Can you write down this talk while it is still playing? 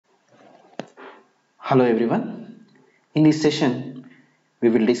Hello everyone. In this session we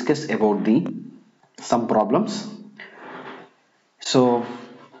will discuss about some problems. So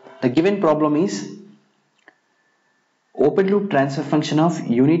the given problem is open loop transfer function of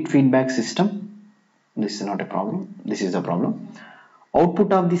unit feedback system. This is not a problem. This is a problem.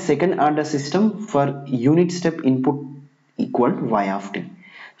 Output of the second order system for unit step input equal y of t.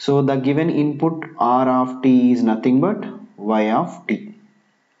 So the given input r of t is nothing but y of t.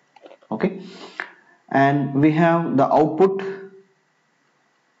 Okay. And we have the output.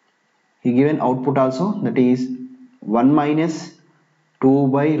 He given output also, that is 1 minus 2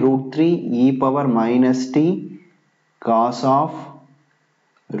 by root 3 e power minus t cos of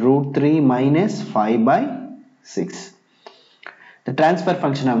root 3 minus 5 by 6, the transfer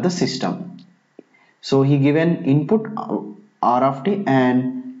function of the system. So he given input r of t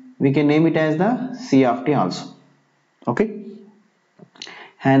and we can name it as the c of t also. Okay,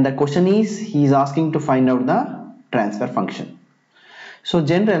 and the question is he is asking to find out the transfer function. So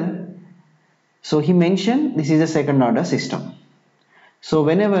he mentioned this is a second order system. So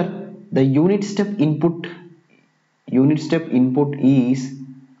whenever the unit step input is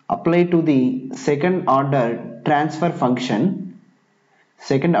applied to the second order transfer function,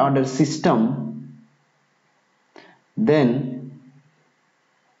 second order system, then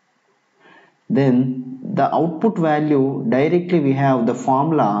the output value directly we have the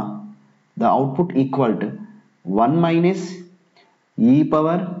formula, the output equal to 1 minus e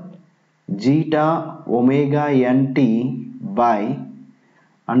power zeta omega nt by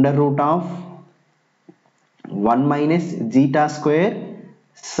under root of 1 minus zeta square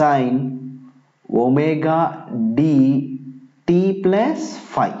sine omega d t plus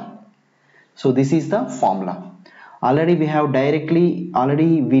phi. So this is the formula. Already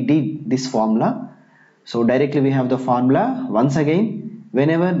we did this formula. So directly we have the formula. Once again,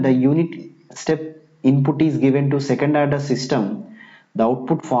 whenever the unit step input is given to second order system, the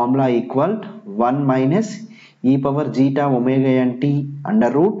output formula equal 1 minus e power zeta omega nt under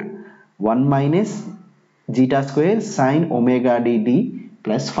root 1 minus zeta square sine omega d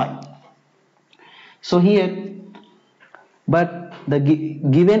plus phi. So here, but the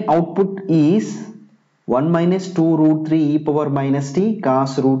given output is 1 minus 2 root 3 e power minus t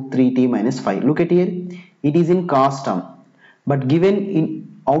cos root 3 t minus phi. Look at here, it is in cos term, but given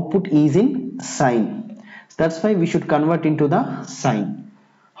in output is in sine. That's why we should convert into the sine.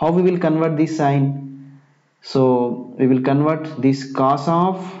 How we will convert this sine? So we will convert this cos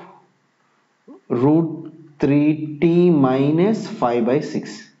of root 3t minus 5 by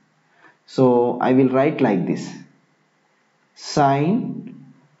 6. So I will write like this: sine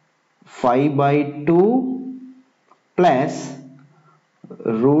 5 by 2 plus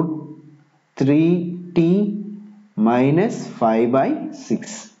root 3t minus 5 by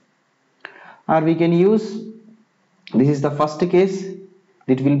 6. Or we can use, this is the first case,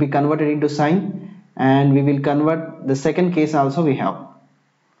 it will be converted into sine, and we will convert the second case also. We have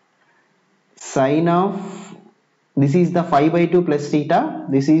sine of, this is the 5 by 2 plus theta,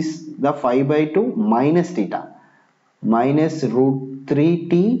 this is the 5 by 2 minus theta, minus root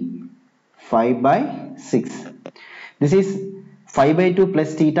 3t 5 by 6. This is 5 by 2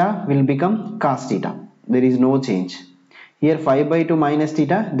 plus theta will become cos theta, there is no change. Here 5 by 2 minus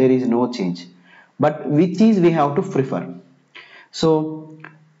theta, there is no change, but which is we have to prefer. So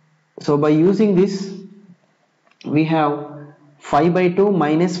by using this, we have 5 by 2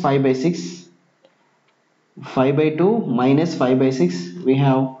 minus 5 by 6, 5 by 2 minus 5 by 6, we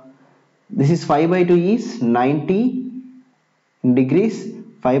have, this is 5 by 2 is 90 degrees,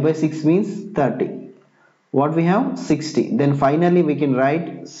 5 by 6 means 30. What we have? 60. Then finally we can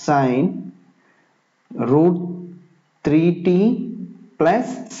write sine root 3t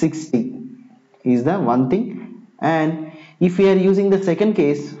plus 60 is the one thing. And if we are using the second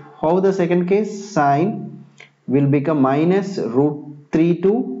case, how the second case? Sine will become minus root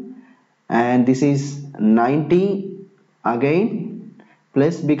 32, and this is 90 again,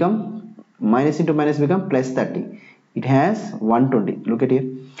 plus become minus into minus become plus 30. It has 120. Look at here,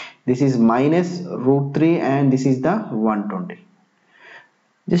 this is minus root 3 and this is the 120.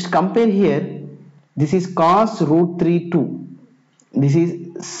 Just compare here, this is cos root 3 2, this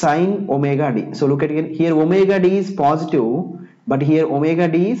is sine omega d. So look at here, omega d is positive, but here omega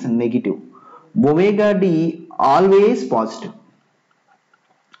d is negative. Omega d always positive,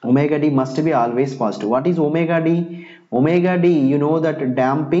 omega d must be always positive. What is omega d? Omega d, you know that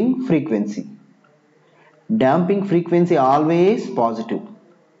damping frequency always positive.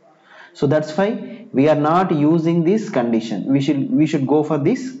 So that's why we are not using this condition, we should go for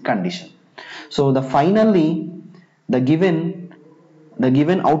this condition. So finally the given the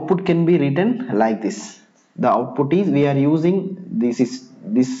given output can be written like this. The output is, we are using this is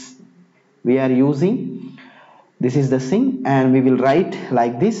the thing, and we will write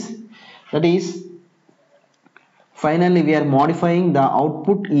like this. That is, finally we are modifying the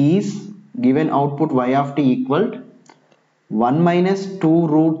output is, given output y of t equal 1 minus 2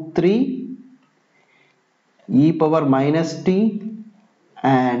 root 3 e power minus t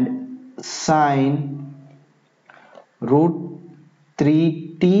and sine root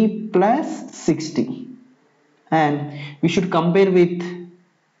 3t plus 60, and we should compare with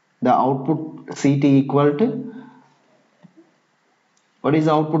the output ct equal to, what is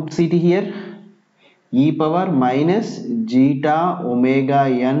the output ct here, e power minus zeta omega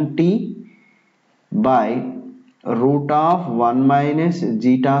n t by root of 1 minus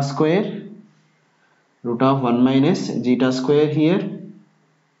zeta square, root of 1 minus zeta square here,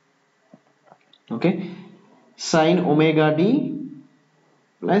 okay, sine omega d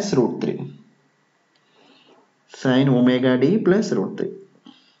plus root 3, sine omega d plus root 3,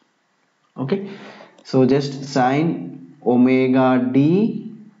 okay. So just sine omega d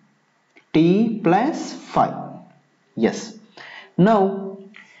t plus 5. Yes, now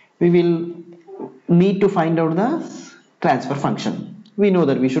we will need to find out the transfer function. We know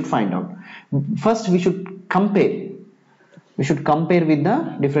that we should find out. First we should compare with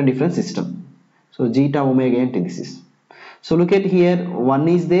the different system. So zeta omega and t, this is, so look at here, 1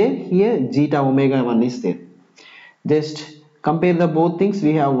 is there, here zeta omega 1 is there. Just compare the both things.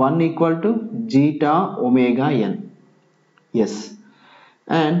 We have 1 equal to zeta omega n. Yes,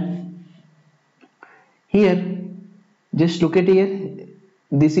 and here just look at here,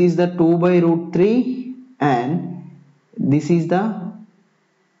 this is the 2 by root 3 and this is the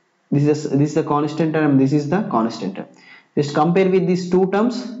constant term, this is the constant term. Just compare with these two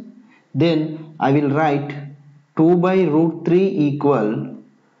terms, then I will write 2 by root 3 equal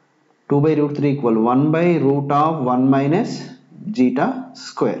 1 by root of 1 minus zeta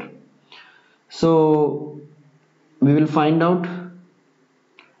square. So we will find out.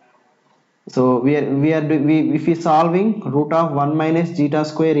 So if we are solving, root of 1 minus zeta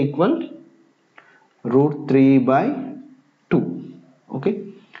square equal root 3 by 2, okay.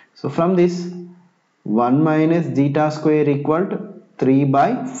 So from this, 1 minus zeta square equal to 3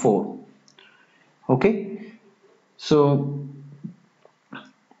 by 4, okay. So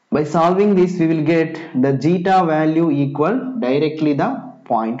by solving this, we will get the zeta value equal directly the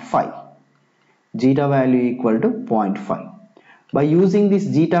 0.5, zeta value equal to 0.5. By using this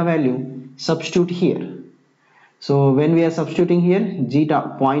zeta value, substitute here. So when we are substituting here,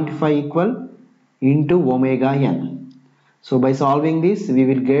 zeta 0.5 equal into omega n. So by solving this, we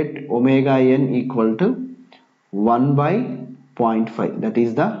will get omega n equal to 1 by 0.5, that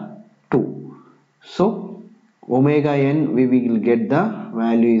is the 2. So omega n, we will get the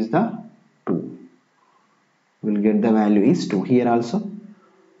value is the 2. We will get the value is 2. Here also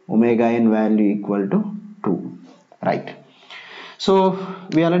omega n value equal to 2, right. So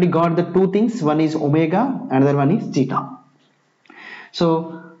we already got the two things, one is omega, another one is zeta.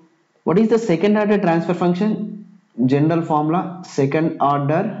 So what is the second order transfer function? General formula, second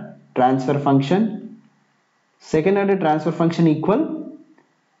order transfer function. Second order transfer function equal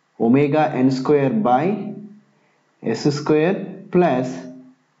omega n square by s square plus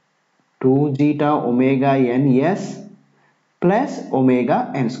 2 zeta omega n s plus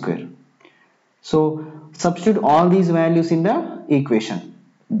omega n square. So substitute all these values in the equation.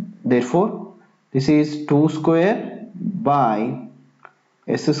 Therefore this is 2 square by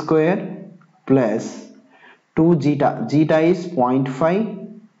s square plus 2 zeta is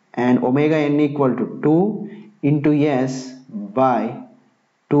 0.5 and omega n equal to 2 into s by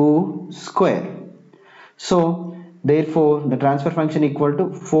 2 square. So therefore the transfer function equal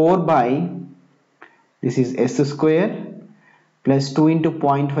to 4 by, this is s square plus 2 into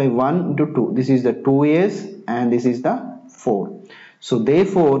 0.5, 1 into 2, this is the 2s and this is the 4. So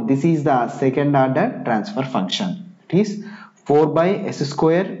therefore this is the second order transfer function. It is 4 by s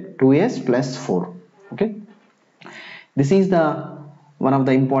square 2s plus 4, okay. This is the one of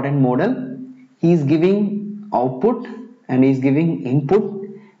the important model. He is giving output and he is giving input,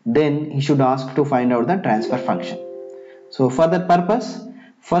 then he should ask to find out the transfer function. So for that purpose,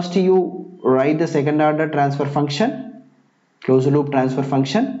 first you write the second order transfer function, closed loop transfer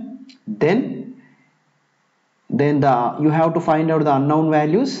function, then you have to find out the unknown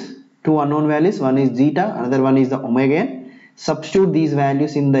values, two unknown values, one is zeta, another one is the omega n. Substitute these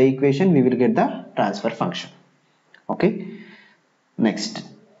values in the equation, we will get the transfer function, okay. Next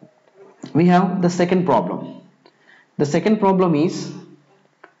we have the second problem. The second problem is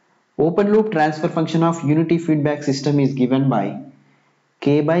open loop transfer function of unity feedback system is given by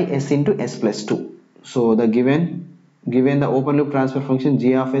k by s into s plus 2. So the given the open loop transfer function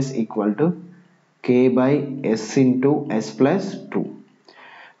g of s equal to k by s into s plus 2.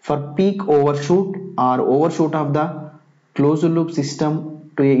 For peak overshoot or overshoot of the closed loop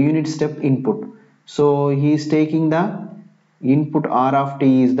system to a unit step input, so he is taking the input r of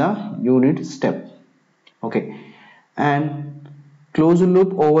t is the unit step. Okay, and closed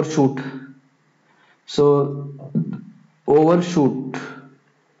loop overshoot, so overshoot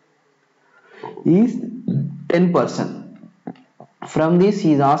is 10%. From this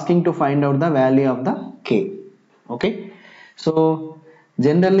he is asking to find out the value of the k. Okay, so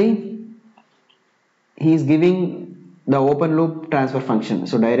generally he is giving the open loop transfer function,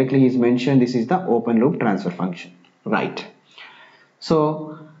 so directly he is mentioned this is the open loop transfer function, right?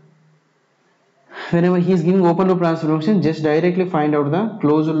 So whenever he is giving open loop transfer function, just directly find out the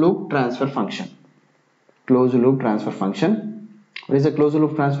closed loop transfer function. Closed loop transfer function, what is the closed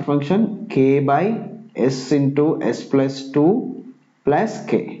loop transfer function? K by s into s plus 2 plus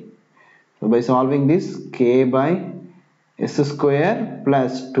k. So by solving this, k by s square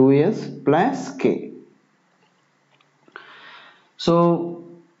plus 2s plus k. So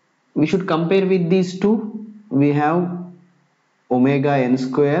we should compare with these two. We have omega n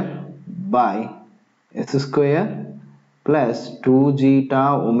square by s square plus 2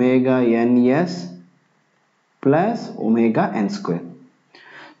 zeta omega ns plus omega n square.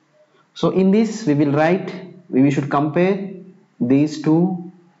 So in this we should compare these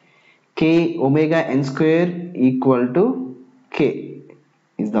two. K omega n square equal to k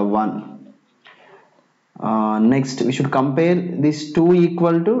is the 1. Next we should compare this 2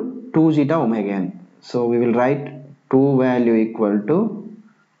 equal to 2 zeta omega n. So we will write 2 value equal to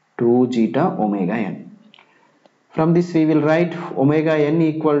 2 zeta omega n. From this we will write omega n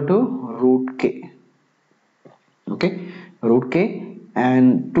equal to root k. Okay, root k,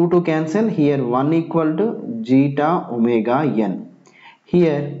 and 2 cancel, here 1 equal to zeta omega n.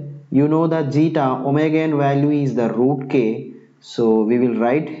 Here you know that zeta omega n value is the root k, so we will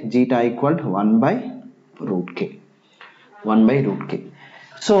write zeta equal to 1 by root k. 1 by root k.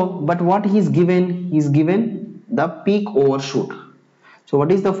 So but what he is given? He is given the peak overshoot. So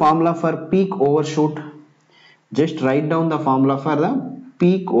what is the formula for peak overshoot? Just write down the formula for the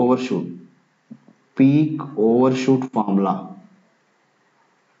peak overshoot. Peak overshoot formula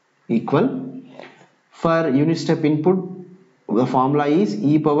equal, for unit step input the formula is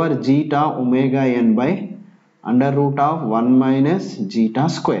e power zeta omega n by under root of 1 minus zeta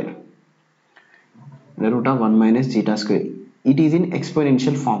square. Under root of 1 minus zeta square. It is in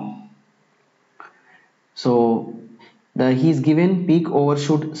exponential form. So he is given peak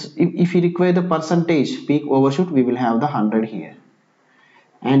overshoot. If you require the percentage peak overshoot, we will have the 100 here,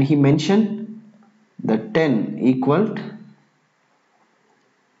 and he mentioned the 10 equaled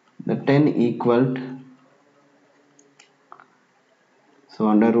so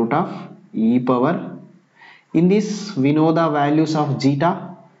under root of e power. In this we know the values of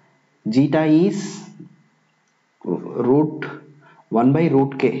zeta. Zeta is root 1 by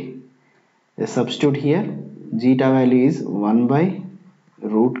root k. The substitute here, zeta value is 1 by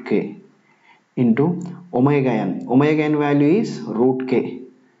root k into omega n. Omega n value is root k.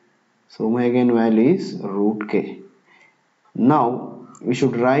 So omega n value is root k. Now we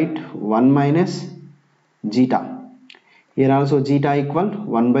should write 1 minus zeta. Here also zeta equal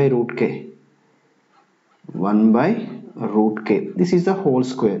 1 by root k. 1 by root k. This is the whole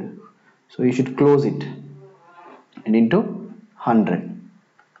square. So you should close it and into 100.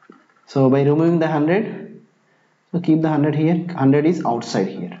 So by removing the 100, so keep the 100 here. 100 is outside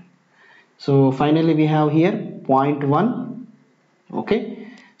here. So finally we have here 0.1. Okay.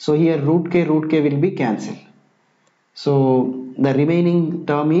 So here root k will be cancelled. So the remaining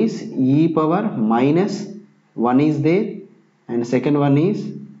term is e power minus 1 is there, and second one is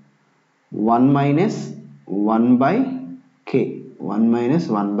 1 minus 1 by k. 1 minus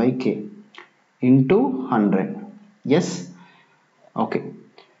 1 by k into 100. Yes. Okay.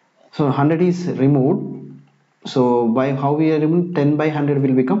 So 100 is removed. So by how we are removed, 10 by 100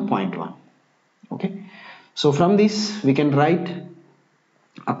 will become 0.1. Okay. So from this we can write,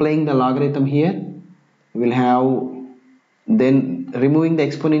 applying the logarithm here, we will have, then removing the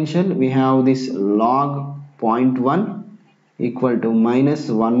exponential, we have this log 0.1 equal to minus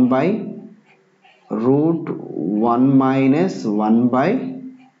 1 by root 1 minus 1 by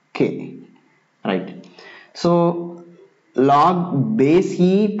k, right? So log base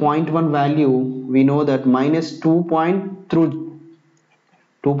e 0.1 value, we know that minus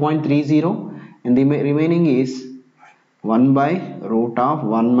 2.30, and the remaining is 1 by root of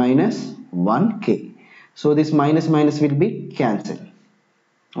 1 minus 1 k. So this minus will be cancelled.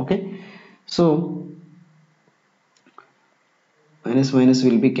 Okay, so minus minus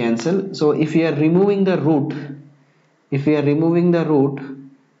will be cancelled. So if we are removing the root,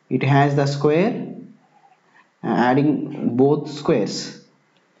 it has the square, adding both squares,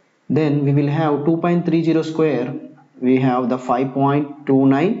 then we will have 2.30 square, we have the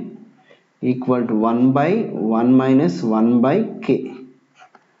 5.29 equal to 1 by 1 minus 1 by k,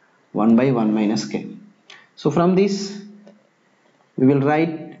 1 by 1 minus k. So from this we will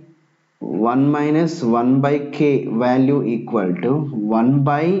write 1 minus 1 by k value equal to 1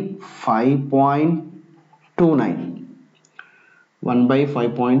 by 5.29, 1 by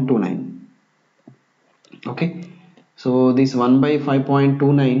 5.29. Okay, so this 1 by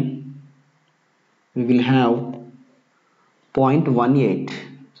 5.29 we will have 0.18.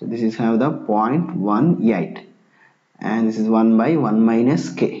 So this is have the 0.18, and this is 1 by 1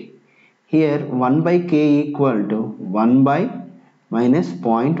 minus k. Here 1 by k equal to 1 by minus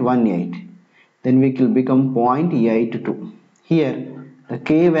 0.18, then we will become 0.82. Here the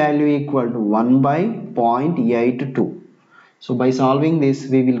k value equal to 1 by 0.82. So by solving this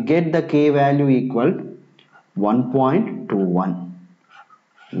we will get the k value equal 1.21.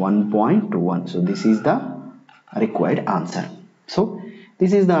 1.21. So this is the required answer. So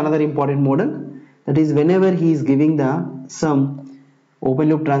this is the another important model, that is whenever he is giving the some open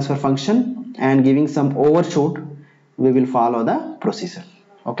loop transfer function and giving some overshoot, we will follow the procedure.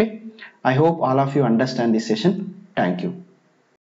 Okay, I hope all of you understand this session. Thank you.